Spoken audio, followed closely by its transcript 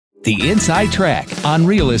The Inside Track on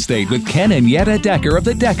real estate with Ken and Yetta Decker of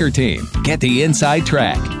the Decker Team. Get the Inside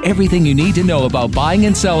Track. Everything you need to know about buying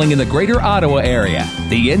and selling in the greater Ottawa area.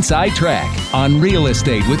 The Inside Track on real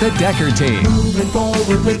estate with the Decker Team. Moving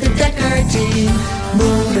forward with the Decker Team.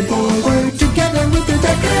 Moving forward together with the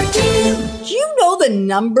Decker Team. Do you know the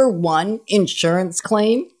number one insurance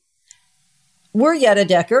claim? We're Yetta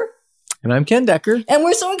Decker. And I'm Ken Decker. And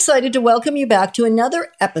we're so excited to welcome you back to another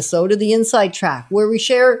episode of the Inside Track, where we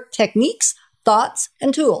share techniques, thoughts,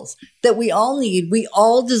 and tools that we all need, we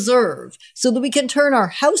all deserve, so that we can turn our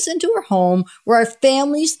house into a home where our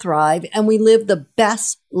families thrive and we live the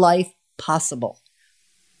best life possible.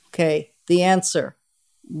 Okay, the answer,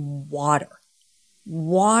 water.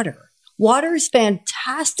 Water. Water is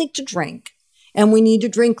fantastic to drink, and we need to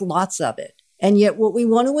drink lots of it. And yet what we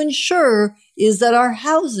want to ensure is that our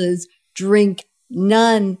houses drink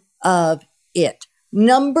none of it.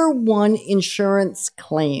 Number one insurance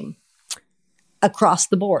claim across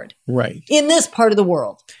the board. Right. In this part of the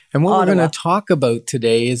world. And what Ottawa. we're going to talk about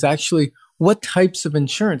today is actually what types of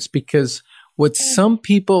insurance, because what some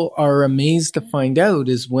people are amazed to find out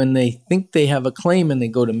is when they think they have a claim and they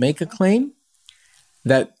go to make a claim,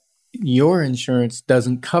 that your insurance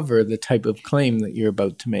doesn't cover the type of claim that you're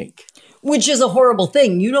about to make. Which is a horrible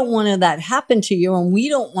thing. You don't want that happen to you, and we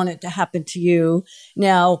don't want it to happen to you.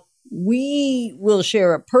 Now, we will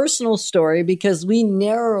share a personal story because we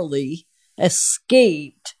narrowly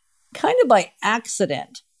escaped, kind of by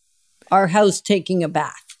accident, our house taking a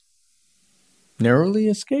bath. Narrowly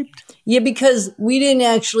escaped? Yeah, because we didn't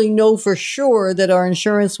actually know for sure that our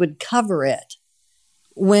insurance would cover it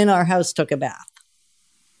when our house took a bath.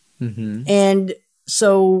 Mm-hmm. And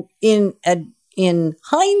so in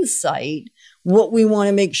hindsight, what we want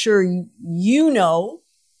to make sure you know,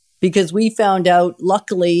 because we found out,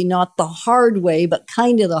 luckily, not the hard way, but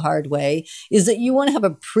kind of the hard way, is that you want to have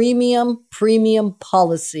a premium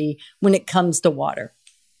policy when it comes to water.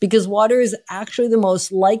 Because water is actually the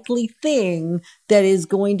most likely thing that is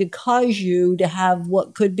going to cause you to have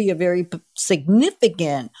what could be a very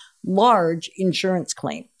significant, large insurance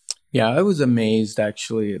claim. Yeah, I was amazed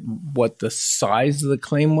actually at what the size of the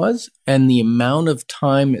claim was and the amount of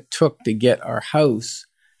time it took to get our house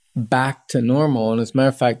back to normal. And as a matter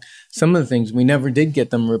of fact, some of the things, we never did get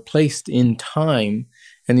them replaced in time.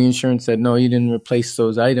 And the insurance said, no, you didn't replace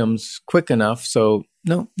those items quick enough. So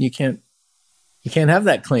no, you can't have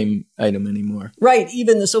that claim item anymore. Right.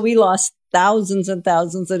 So we lost thousands and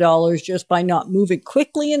thousands of dollars just by not moving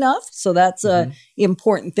quickly enough. So that's an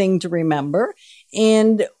important thing to remember.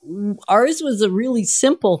 And ours was a really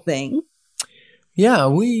simple thing. Yeah,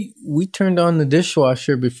 we turned on the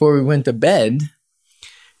dishwasher before we went to bed,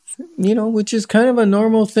 which is kind of a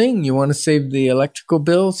normal thing. You want to save the electrical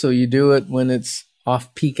bill, so you do it when it's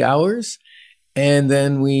off-peak hours. And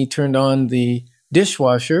then we turned on the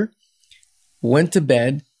dishwasher, went to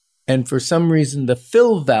bed, and for some reason the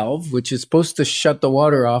fill valve, which is supposed to shut the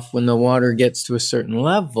water off when the water gets to a certain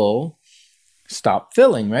level, stopped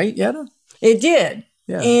filling, right, Yetta? It did.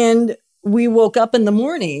 Yeah. And we woke up in the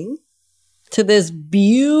morning to this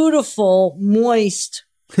beautiful, moist,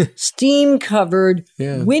 steam-covered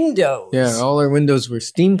windows. Yeah, all our windows were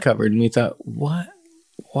steam-covered. And we thought, what?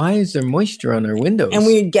 Why is there moisture on our windows? And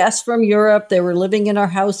we had guests from Europe. They were living in our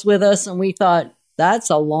house with us. And we thought, that's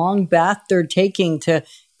a long bath they're taking to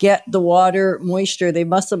get the water moisture. They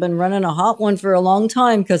must have been running a hot one for a long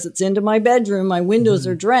time because it's into my bedroom. My windows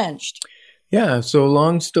are drenched. Yeah, so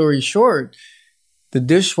long story short, the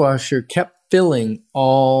dishwasher kept filling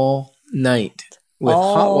all night with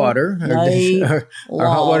hot water. Our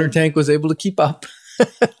hot water tank was able to keep up.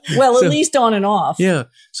 Well, at least on and off. Yeah,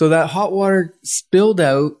 so that hot water spilled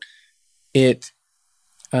out. It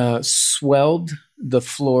swelled the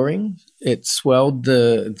flooring. It swelled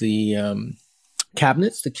the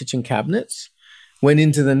cabinets, the kitchen cabinets. Went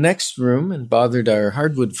into the next room and bothered our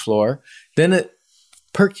hardwood floor. Then it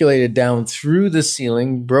percolated down through the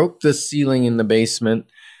ceiling, broke the ceiling in the basement,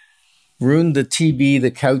 ruined the TV,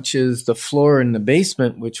 the couches, the floor in the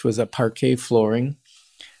basement, which was a parquet flooring.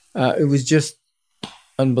 It was just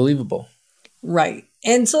unbelievable. Right.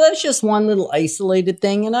 And so that's just one little isolated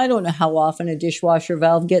thing. And I don't know how often a dishwasher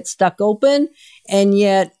valve gets stuck open. And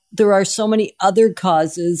yet there are so many other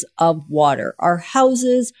causes of water. Our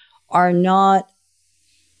houses are not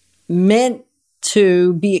meant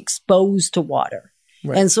to be exposed to water.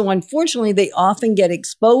 Right. And so unfortunately, they often get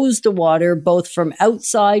exposed to water, both from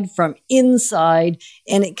outside, from inside,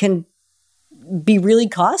 and it can be really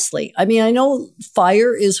costly. I mean, I know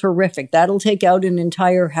fire is horrific. That'll take out an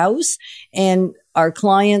entire house. And our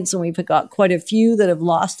clients, and we've got quite a few that have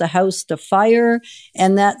lost a house to fire,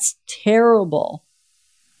 and that's terrible.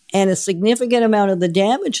 And a significant amount of the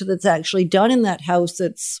damage that's actually done in that house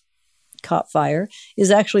that's caught fire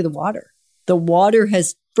is actually the water. The water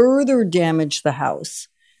has further damaged the house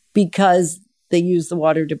because they use the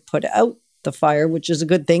water to put out the fire, which is a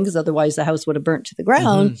good thing because otherwise the house would have burnt to the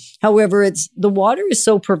ground. However, the water is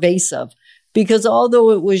so pervasive because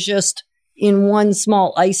although it was just in one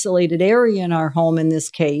small isolated area in our home in this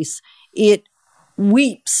case, it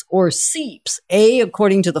weeps or seeps,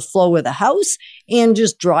 according to the flow of the house, and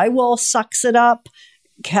just drywall sucks it up.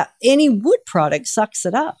 Any wood product sucks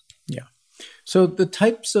it up. Yeah. So the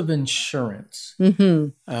types of insurance,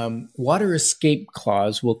 water escape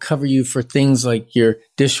clause will cover you for things like your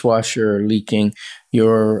dishwasher leaking,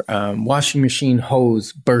 your washing machine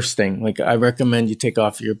hose bursting. Like I recommend you take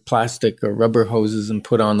off your plastic or rubber hoses and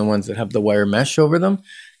put on the ones that have the wire mesh over them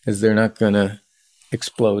because they're not going to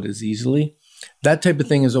explode as easily. That type of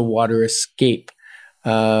thing is a water escape.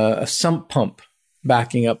 A sump pump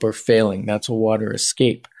backing up or failing, that's a water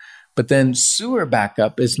escape. But then sewer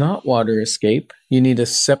backup is not water escape. You need a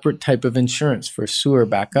separate type of insurance for sewer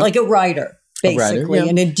backup. Like a rider, basically,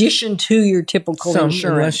 in addition to your typical insurance.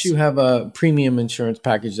 Unless you have a premium insurance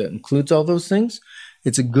package that includes all those things,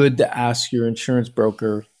 it's good to ask your insurance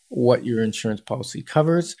broker what your insurance policy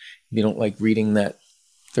covers. If you don't like reading that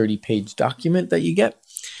 30-page document that you get.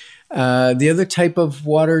 The other type of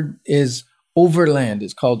water is overland.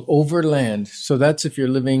 It's called overland. So that's if you're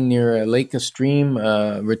living near a lake, a stream,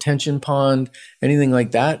 a retention pond, anything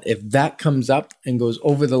like that. If that comes up and goes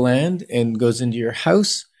over the land and goes into your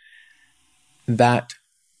house, that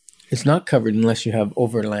is not covered unless you have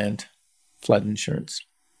overland flood insurance.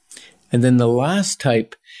 And then the last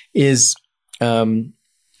type is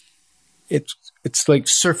it's like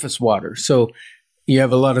surface water. So you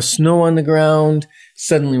have a lot of snow on the ground.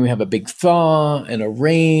 Suddenly we have a big thaw and a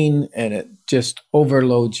rain and it just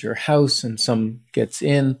overloads your house and some gets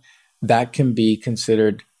in. That can be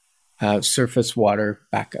considered surface water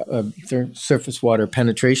backup, surface water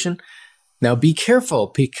penetration. Now be careful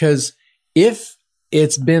because if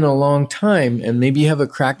it's been a long time and maybe you have a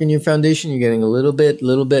crack in your foundation, you're getting a little bit,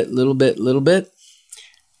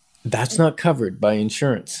 that's not covered by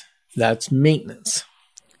insurance. That's maintenance.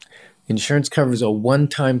 Insurance covers a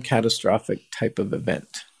one-time catastrophic type of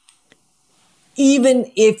event.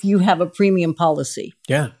 Even if you have a premium policy.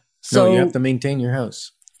 Yeah. So no, you have to maintain your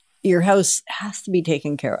house. Your house has to be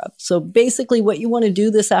taken care of. So basically what you want to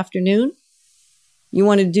do this afternoon, you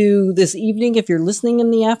want to do this evening if you're listening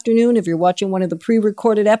in the afternoon, if you're watching one of the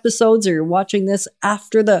pre-recorded episodes or you're watching this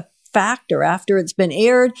after the fact or after it's been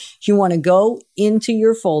aired, you want to go into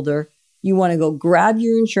your folder. You want to go grab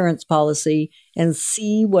your insurance policy and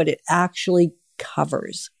see what it actually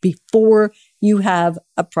covers before you have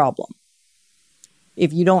a problem.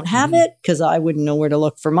 If you don't have it, because I wouldn't know where to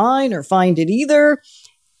look for mine or find it either,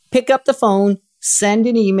 pick up the phone, send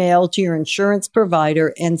an email to your insurance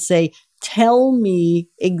provider and say, tell me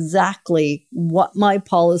exactly what my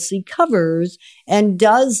policy covers and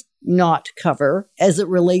does not cover as it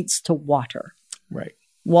relates to water. Right.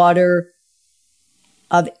 Water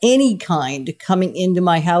of any kind coming into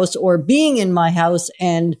my house or being in my house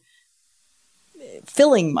and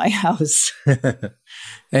filling my house.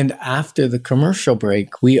 And after the commercial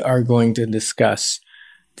break, we are going to discuss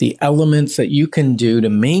the elements that you can do to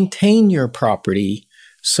maintain your property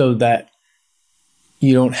so that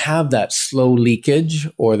you don't have that slow leakage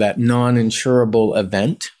or that non-insurable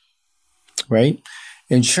event, right?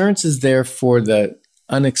 Insurance is there for the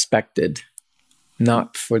unexpected,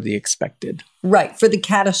 not for the expected. Right, for the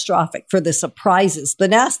catastrophic, for the surprises, the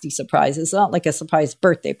nasty surprises, not like a surprise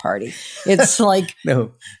birthday party. It's like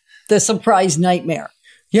the surprise nightmare.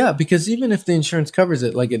 Yeah, because even if the insurance covers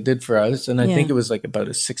it like it did for us, and I think it was like about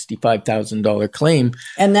a $65,000 claim.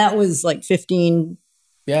 And that was like 15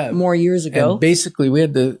 more years ago. And basically, we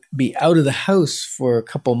had to be out of the house for a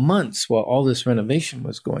couple months while all this renovation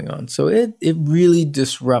was going on. So it really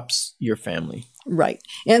disrupts your family. Right.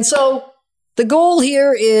 And so the goal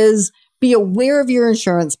here is be aware of your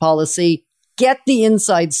insurance policy, get the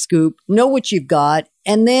inside scoop, know what you've got,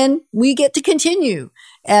 and then we get to continue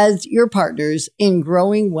as your partners in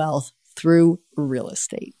growing wealth through real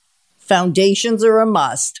estate. Foundations are a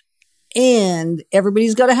must, and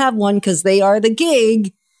everybody's got to have one because they are the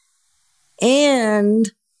gig,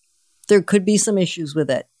 and there could be some issues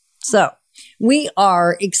with it. So we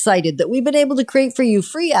are excited that we've been able to create for you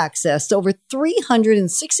free access to over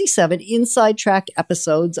 367 Inside Track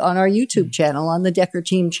episodes on our YouTube channel, on the Decker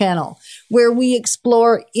Team channel, where we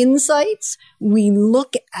explore insights. We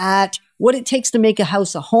look at what it takes to make a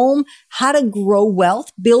house a home, how to grow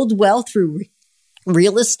wealth, build wealth through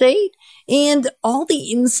real estate, and all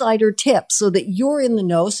the insider tips so that you're in the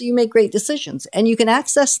know so you make great decisions. And you can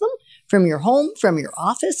access them from your home, from your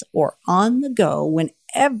office, or on the go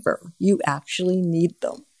whenever you actually need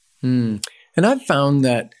them. And I've found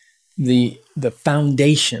that the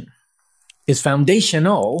foundation is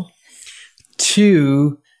foundational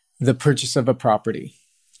to the purchase of a property.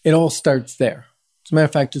 It all starts there. As a matter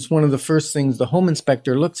of fact, it's one of the first things the home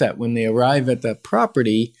inspector looks at when they arrive at the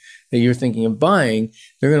property that you're thinking of buying.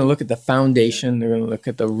 They're going to look at the foundation. They're going to look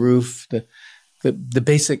at the roof, the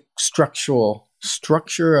basic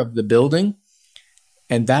structure of the building.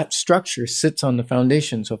 And that structure sits on the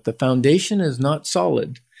foundation. So if the foundation is not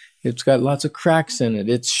solid, it's got lots of cracks in it,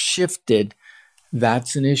 it's shifted,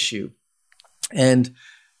 that's an issue. And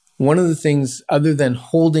one of the things, other than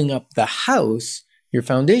holding up the house, your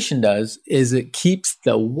foundation does is it keeps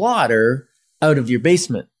the water out of your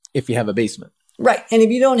basement if you have a basement. Right. And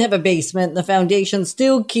if you don't have a basement, the foundation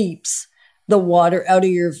still keeps the water out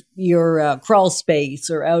of your crawl space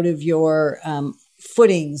or out of your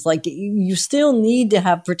footings. Like you still need to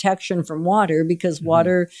have protection from water because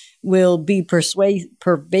water will be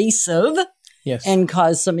pervasive. Yes. And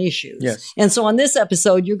cause some issues. Yes. And so on this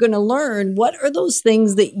episode, you're going to learn what are those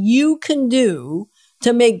things that you can do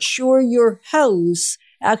to make sure your house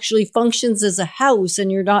actually functions as a house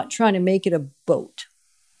and you're not trying to make it a boat.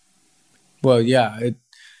 Well, yeah,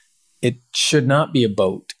 it should not be a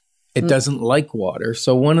boat. It doesn't like water.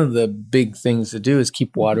 So one of the big things to do is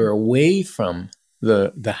keep water away from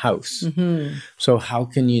the house. So how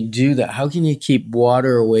can you do that? How can you keep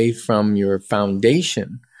water away from your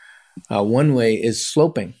foundation? One way is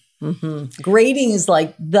sloping. Grading is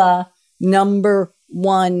like the number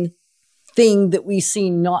one thing that we see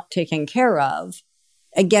not taken care of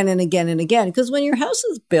again and again and again. Because when your house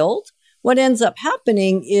is built, what ends up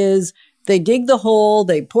happening is they dig the hole,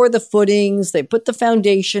 they pour the footings, they put the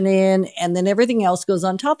foundation in, and then everything else goes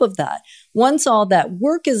on top of that. Once all that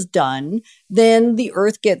work is done, then the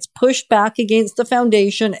earth gets pushed back against the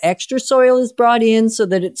foundation. Extra soil is brought in so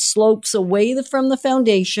that it slopes away from the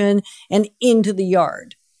foundation and into the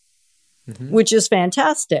yard, which is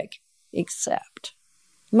fantastic. Except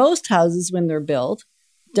most houses, when they're built,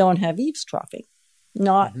 don't have eavesdropping,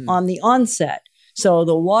 not on the onset. So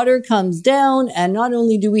the water comes down, and not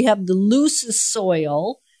only do we have the loosest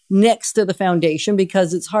soil next to the foundation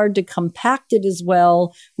because it's hard to compact it as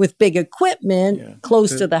well with big equipment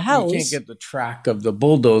close to the house. You can't get the track of the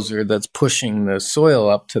bulldozer that's pushing the soil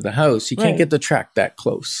up to the house. You can't get the track that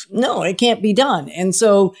close. No, it can't be done. And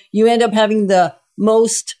so you end up having the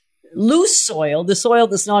most loose soil, the soil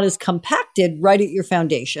that's not as compacted right at your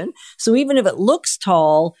foundation. So even if it looks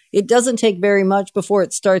tall, it doesn't take very much before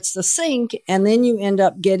it starts to sink. And then you end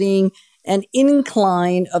up getting an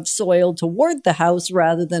incline of soil toward the house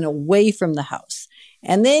rather than away from the house.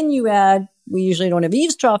 And then you add, we usually don't have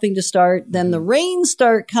eavesdropping to start. Then the rains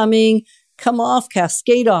start coming, come off,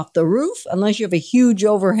 cascade off the roof, unless you have a huge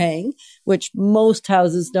overhang, which most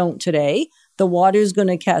houses don't today. The water's going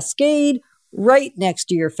to cascade right next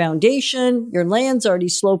to your foundation. Your land's already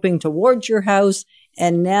sloping towards your house.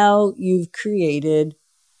 And now you've created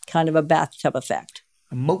kind of a bathtub effect.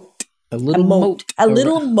 A moat. A little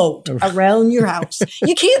moat around your house.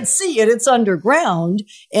 You can't see it. It's underground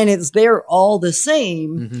and it's there all the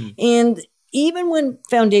same. And even when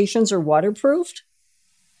foundations are waterproofed,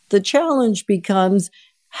 the challenge becomes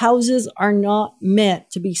houses are not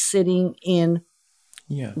meant to be sitting in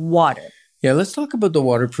water. Yeah, let's talk about the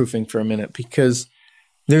waterproofing for a minute because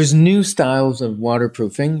there's new styles of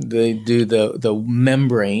waterproofing. They do the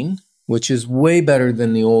membrane, which is way better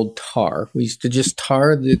than the old tar. We used to just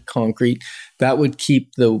tar the concrete. That would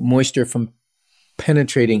keep the moisture from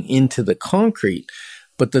penetrating into the concrete.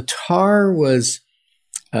 But the tar was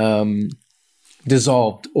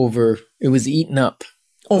dissolved it was eaten up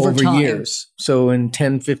over years. So in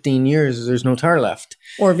 10, 15 years, there's no tar left.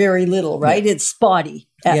 Or very little, right? It's spotty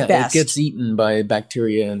at best. It gets eaten by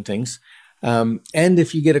bacteria and things. And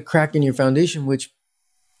if you get a crack in your foundation, which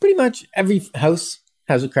pretty much every house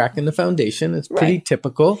has a crack in the foundation, it's pretty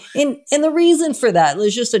typical. And the reason for that,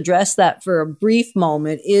 let's just address that for a brief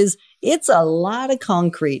moment, is it's a lot of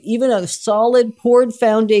concrete, even a solid poured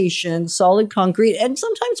foundation, solid concrete. And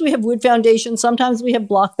sometimes we have wood foundations, sometimes we have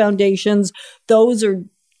block foundations. Those are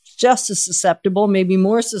just as susceptible, maybe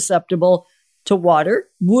more susceptible to water.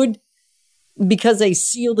 Wood, because they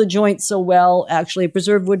seal the joint so well, actually a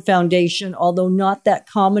preserved wood foundation, although not that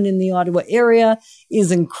common in the Ottawa area,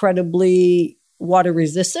 is incredibly water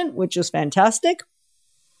resistant, which is fantastic.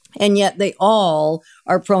 And yet they all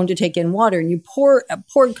are prone to take in water. And you pour a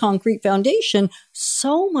poured concrete foundation,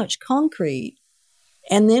 so much concrete,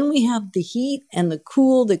 And then we have the heat and the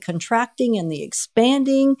cool, the contracting and the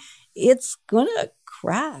expanding. It's going to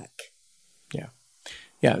crack.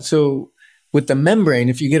 Yeah. So with the membrane,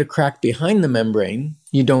 if you get a crack behind the membrane,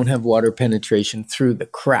 you don't have water penetration through the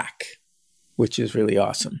crack, which is really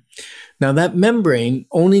awesome. Now that membrane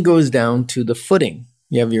only goes down to the footing.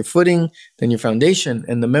 You have your footing, then your foundation,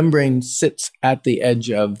 and the membrane sits at the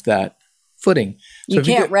edge of that footing. So You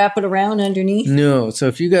can't wrap it around underneath? No. So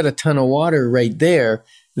if you got a ton of water right there,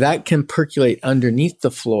 that can percolate underneath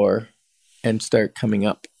the floor and start coming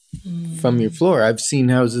up from your floor. I've seen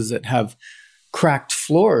houses that have cracked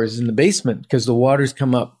floors in the basement because the water's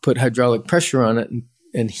come up, put hydraulic pressure on it,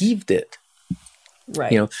 and heaved it.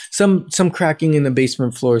 Right. You know, some cracking in the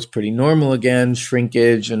basement floor is pretty normal again,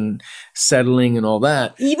 shrinkage and settling and all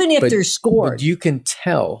that. Even if they're scored. But you can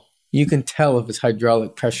tell if it's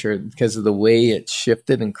hydraulic pressure because of the way it's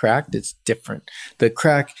shifted and cracked. It's different. The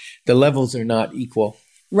levels are not equal.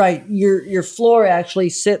 Right. Your floor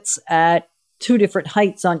actually sits at two different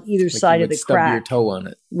heights on either side of the stub crack. your toe on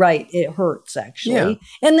it. Right. It hurts, actually. Yeah.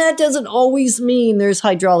 And that doesn't always mean there's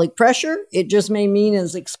hydraulic pressure. It just may mean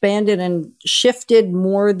it's expanded and shifted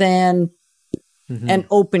more than an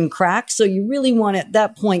open crack. So you really want to, at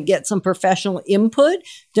that point, get some professional input.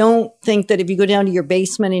 Don't think that if you go down to your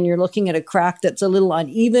basement and you're looking at a crack that's a little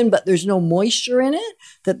uneven, but there's no moisture in it,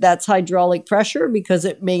 that's hydraulic pressure, because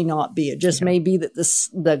it may not be. It just may be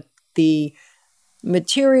that the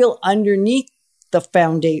material underneath the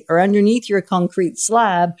foundation or underneath your concrete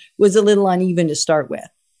slab was a little uneven to start with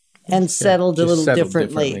and settled a little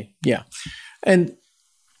differently. Yeah. And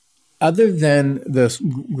other than the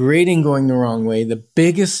grading going the wrong way, the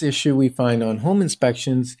biggest issue we find on home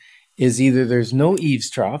inspections is either there's no eaves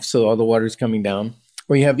trough, so all the water's coming down,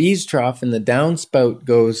 or you have eaves trough and the downspout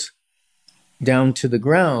goes down to the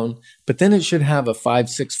ground, but then it should have a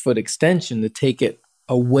 5-6 foot extension to take it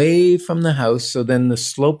away from the house, so then the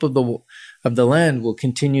slope of the land will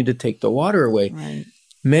continue to take the water away. Right.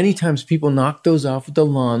 Many times people knock those off with the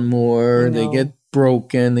lawnmower, they get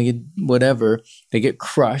broken, they get whatever, they get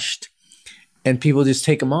crushed, and people just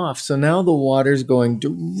take them off. So now the water's going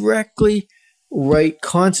directly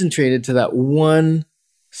concentrated to that one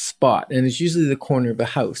spot, and it's usually the corner of the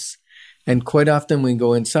house. And quite often when we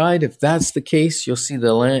go inside, if that's the case, you'll see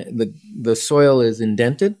the soil is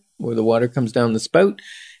indented, where the water comes down the spout.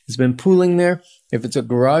 It's been pooling there. If it's a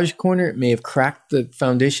garage corner, it may have cracked the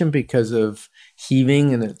foundation because of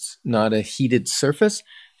heaving and it's not a heated surface.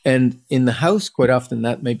 And in the house, quite often,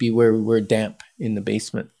 that might be where we're damp in the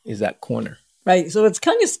basement, is that corner. Right. So it's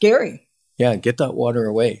kind of scary. Yeah, get that water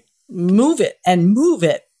away. Move it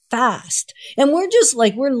fast. And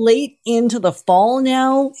we're late into the fall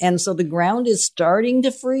now. And so the ground is starting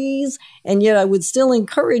to freeze. And yet I would still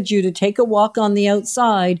encourage you to take a walk on the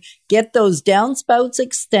outside, get those downspouts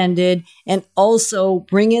extended, and also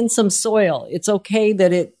bring in some soil. It's okay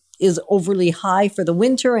that it is overly high for the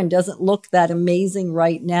winter and doesn't look that amazing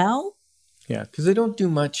right now. Yeah, because they don't do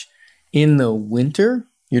much in the winter,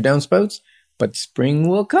 your downspouts. But spring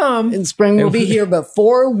will come. And spring will be here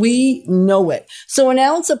before we know it. So an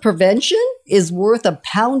ounce of prevention is worth a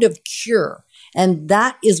pound of cure. And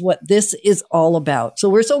that is what this is all about. So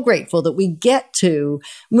we're so grateful that we get to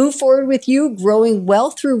move forward with you, growing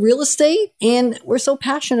wealth through real estate. And we're so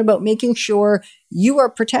passionate about making sure you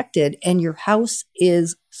are protected and your house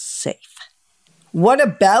is safe. What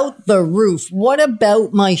about the roof? What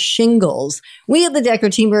about my shingles? We at the Decker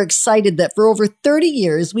team are excited that for over 30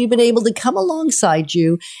 years, we've been able to come alongside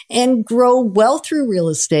you and grow well through real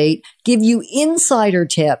estate, give you insider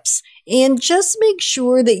tips, and just make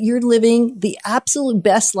sure that you're living the absolute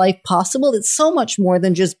best life possible. It's so much more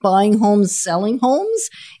than just buying homes, selling homes.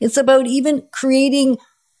 It's about even creating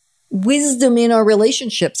wisdom in our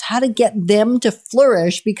relationships, how to get them to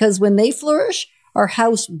flourish, because when they flourish, our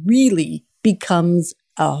house really becomes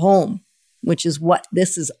a home, which is what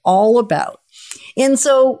this is all about. And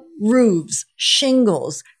so roofs,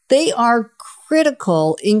 shingles, they are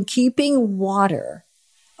critical in keeping water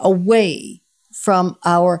away from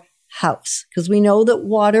our house, because we know that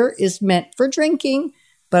water is meant for drinking,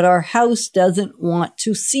 but our house doesn't want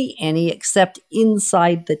to see any except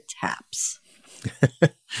inside the taps.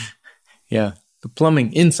 Yeah, the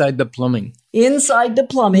plumbing, inside the plumbing. Inside the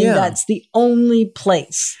plumbing, that's the only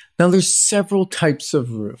place. Now, there's several types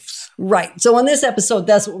of roofs. Right. So on this episode,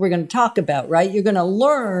 that's what we're going to talk about, right? You're going to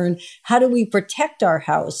learn how do we protect our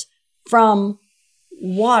house from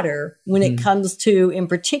water when it comes to, in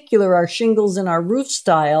particular, our shingles and our roof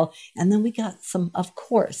style. And then we got some, of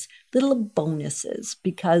course, little bonuses,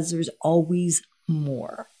 because there's always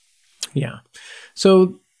more. Yeah.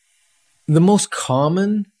 So the most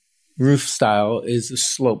common roof style is a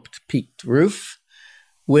sloped, peaked roof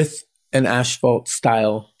with an asphalt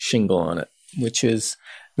style shingle on it, which is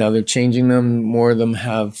now they're changing them. More of them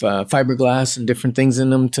have fiberglass and different things in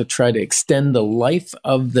them to try to extend the life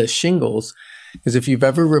of the shingles. Because if you've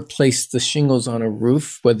ever replaced the shingles on a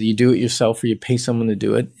roof, whether you do it yourself or you pay someone to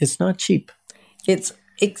do it, it's not cheap. It's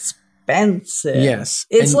expensive. Yes.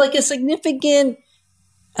 It's And- like a significant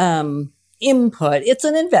input. It's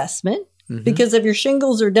an investment because if your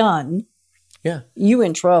shingles are done, Yeah. you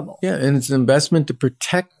in trouble. Yeah, and it's an investment to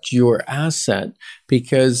protect your asset,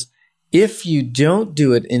 because if you don't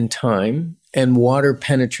do it in time and water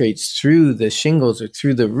penetrates through the shingles or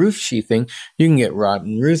through the roof sheathing, you can get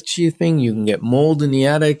rotten roof sheathing, you can get mold in the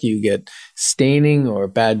attic, you get staining or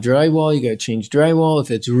bad drywall, you got to change drywall.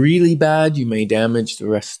 If it's really bad, you may damage the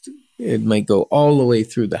rest. It might go all the way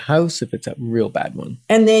through the house if it's a real bad one.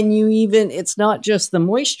 And then it's not just the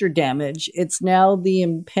moisture damage, it's now the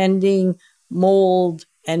impending mold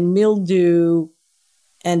and mildew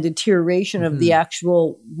and deterioration of the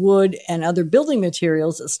actual wood and other building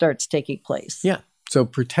materials that starts taking place. Yeah. So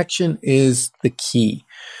protection is the key.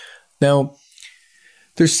 Now,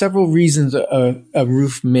 there's several reasons a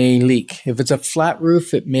roof may leak. If it's a flat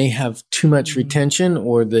roof, it may have too much retention,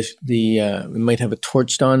 or it might have a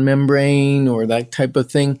torched on membrane or that type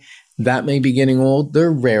of thing. That may be getting old.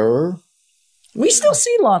 They're rarer. We still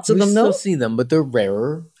see lots of We them, still though. see them, but they're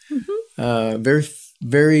rarer. Very,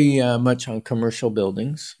 very much on commercial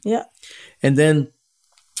buildings. Yeah. And then,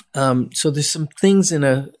 so there's some things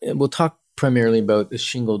we'll talk primarily about the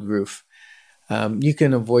shingled roof. You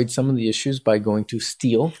can avoid some of the issues by going to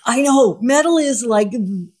steel. I know. Metal is like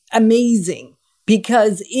amazing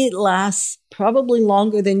because it lasts probably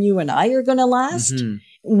longer than you and I are going to last.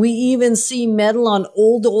 We even see metal on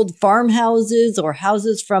old farmhouses or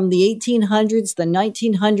houses from the 1800s, the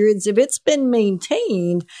 1900s. If it's been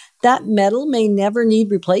maintained, that metal may never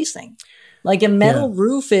need replacing. Like a metal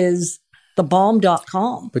roof is the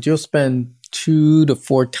bomb.com. But you'll spend 2 to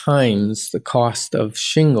 4 times the cost of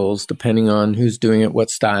shingles, depending on who's doing it, what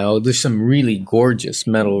style. There's some really gorgeous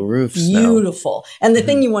metal roofs now. Beautiful. And the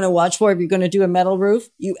thing you want to watch for if you're going to do a metal roof,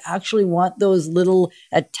 you actually want those little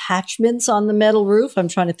attachments on the metal roof. I'm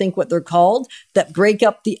trying to think what they're called, that break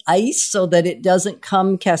up the ice so that it doesn't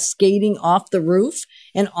come cascading off the roof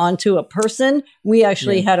and onto a person. We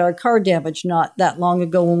actually had our car damaged not that long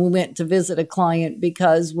ago when we went to visit a client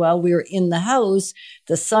because while we were in the house,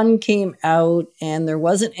 the sun came out and there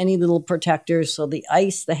wasn't any little protectors. So the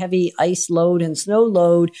heavy ice load and snow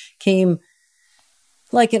load came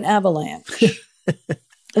like an avalanche,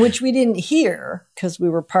 which we didn't hear because we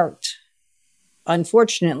were parked,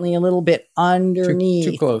 unfortunately, a little bit underneath.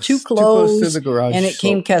 Too close. Too Too close to the close. garage And it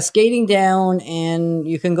came slope. cascading down, and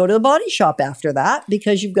you can go to the body shop after that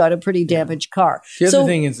because you've got a pretty damaged car. The other So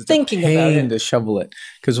thing is it's thinking a about pain it. to shovel it,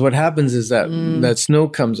 because what happens is that that snow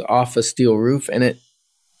comes off a steel roof and it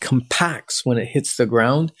compacts when it hits the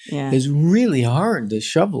ground. Yeah. It's really hard to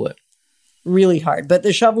shovel it. Really hard. But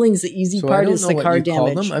the shoveling's the easy So I part don't is know the what car you call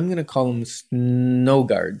damage. them. I'm going to call them snow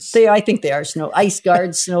guards. I think they are ice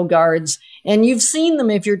guards, snow guards. And you've seen them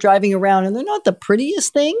if you're driving around, and they're not the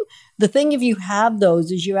prettiest thing. The thing, if you have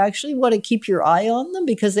those, is you actually want to keep your eye on them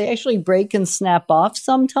because they actually break and snap off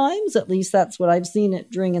sometimes. At least that's what I've seen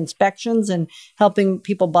during inspections and helping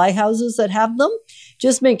people buy houses that have them.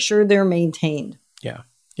 Just make sure they're maintained.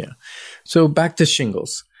 Yeah. So back to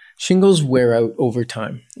shingles. Shingles wear out over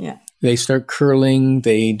time. Yeah. They start curling.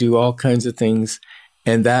 They do all kinds of things.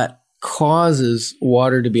 And that causes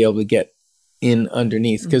water to be able to get in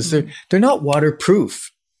underneath because they're not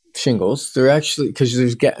waterproof shingles. They're actually,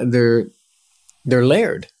 because they're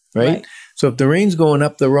layered, right? So if the rain's going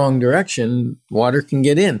up the wrong direction, water can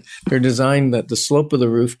get in. They're designed that the slope of the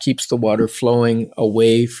roof keeps the water flowing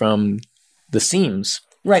away from the seams.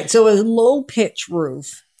 Right. So a low pitch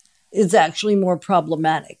roof is actually more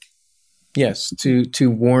problematic. Yes,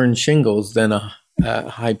 to worn shingles than a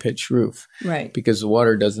high pitch roof. Right. Because the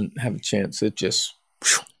water doesn't have a chance. It just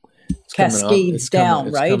Cascades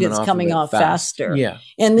down, right? It's coming off faster. Yeah.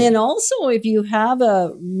 And then also if you have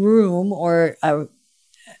a room or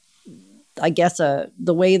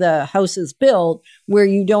the way the house is built where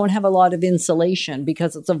you don't have a lot of insulation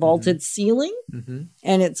because it's a vaulted ceiling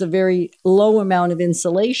and it's a very low amount of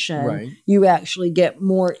insulation, Right. you actually get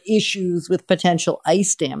more issues with potential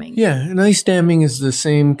ice damming. Yeah, and ice damming is the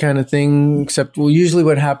same kind of thing, except usually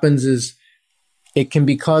what happens is it can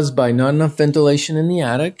be caused by not enough ventilation in the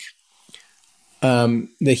attic.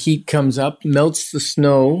 The heat comes up, melts the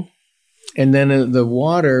snow, and then the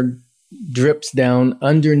water drips down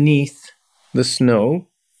underneath the snow,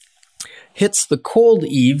 hits the cold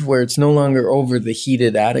eve where it's no longer over the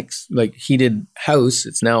heated attics, like heated house.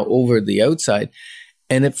 It's now over the outside,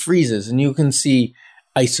 and it freezes, and you can see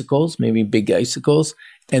icicles, maybe big icicles.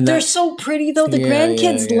 And they're so pretty, though. The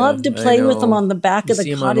grandkids love to play with them on the back of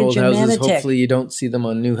the cottage in Manotick. Hopefully you don't see them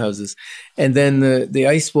on new houses. And then the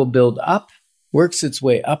ice will build up, works its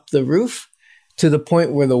way up the roof to the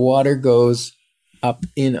point where the water goes up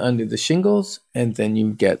in under the shingles, and then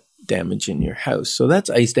you get damage in your house. So that's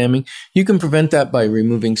ice damming. You can prevent that by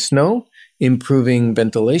removing snow, improving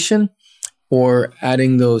ventilation, or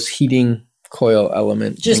adding those heating coil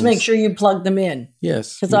element. Just make sure you plug them in.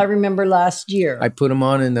 Yes. Because I remember last year. I put them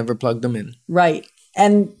on and never plugged them in. Right.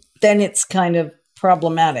 And then it's kind of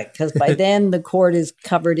problematic because by then the cord is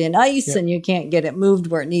covered in ice and you can't get it moved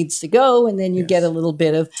where it needs to go. And then you get a little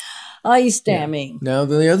bit of ice damming. Now,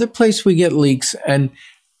 the other place we get leaks, and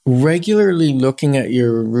regularly looking at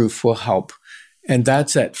your roof will help. And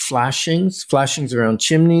that's at flashings around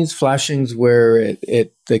chimneys, flashings where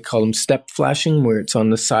they call them step flashing, where it's on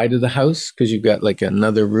the side of the house because you've got like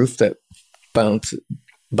another roof that butts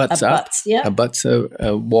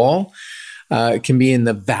a wall. It can be in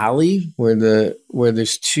the valley where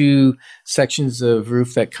there's two sections of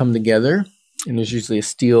roof that come together, and there's usually a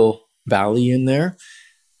steel valley in there.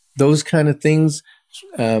 Those kind of things,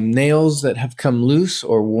 nails that have come loose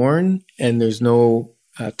or worn, and there's no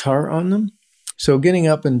tar on them. So getting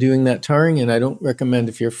up and doing that tarring, and I don't recommend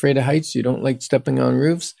if you're afraid of heights, you don't like stepping on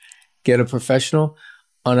roofs, get a professional.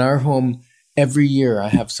 On our home, every year I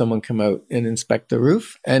have someone come out and inspect the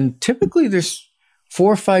roof. And typically there's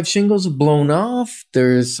 4 or 5 shingles blown off.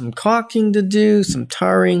 There's some caulking to do, some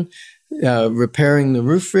tarring, repairing the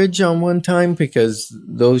roof ridge on one time because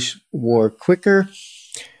those wore quicker.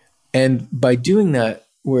 And by doing that,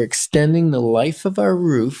 we're extending the life of our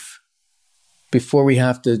roof before we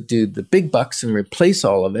have to do the big bucks and replace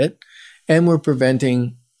all of it. And we're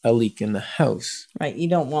preventing a leak in the house. Right. You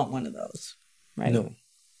don't want one of those. Right. No.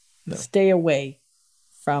 Stay away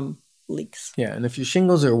from leaks. Yeah. And if your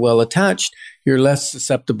shingles are well attached, you're less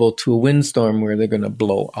susceptible to a windstorm where they're going to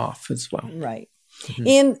blow off as well. Right. Mm-hmm.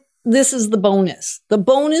 And this is the bonus. The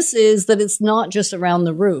bonus is that it's not just around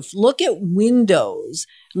the roof. Look at windows.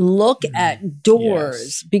 Look at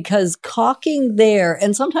doors, because caulking there,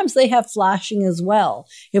 and sometimes they have flashing as well.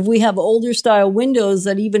 If we have older style windows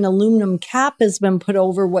that even aluminum cap has been put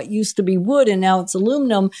over what used to be wood and now it's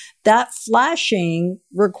aluminum, that flashing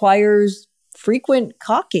requires frequent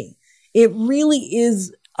caulking. It really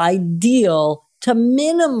is ideal to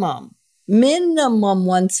minimum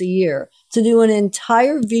once a year to do an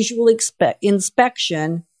entire visual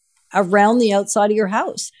inspection around the outside of your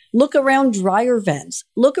house. Look around dryer vents.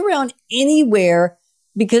 Look around anywhere,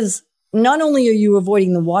 because not only are you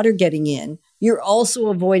avoiding the water getting in, you're also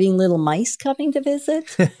avoiding little mice coming to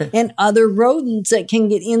visit and other rodents that can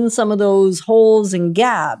get in some of those holes and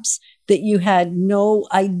gaps that you had no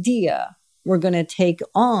idea were going to take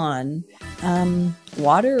on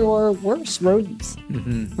water or worse, rodents,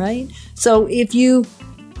 right? So if you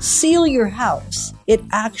seal your house, it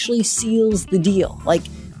actually seals the deal. Like,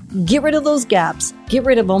 get rid of those gaps, get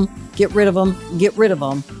rid of them,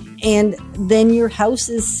 and then your house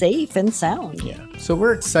is safe and sound. Yeah. So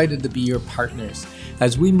we're excited to be your partners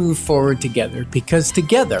as we move forward together, because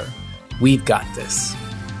together we've got this.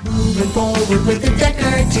 Moving forward with the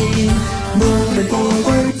Decker team. Moving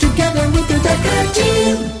forward together with the Decker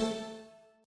team.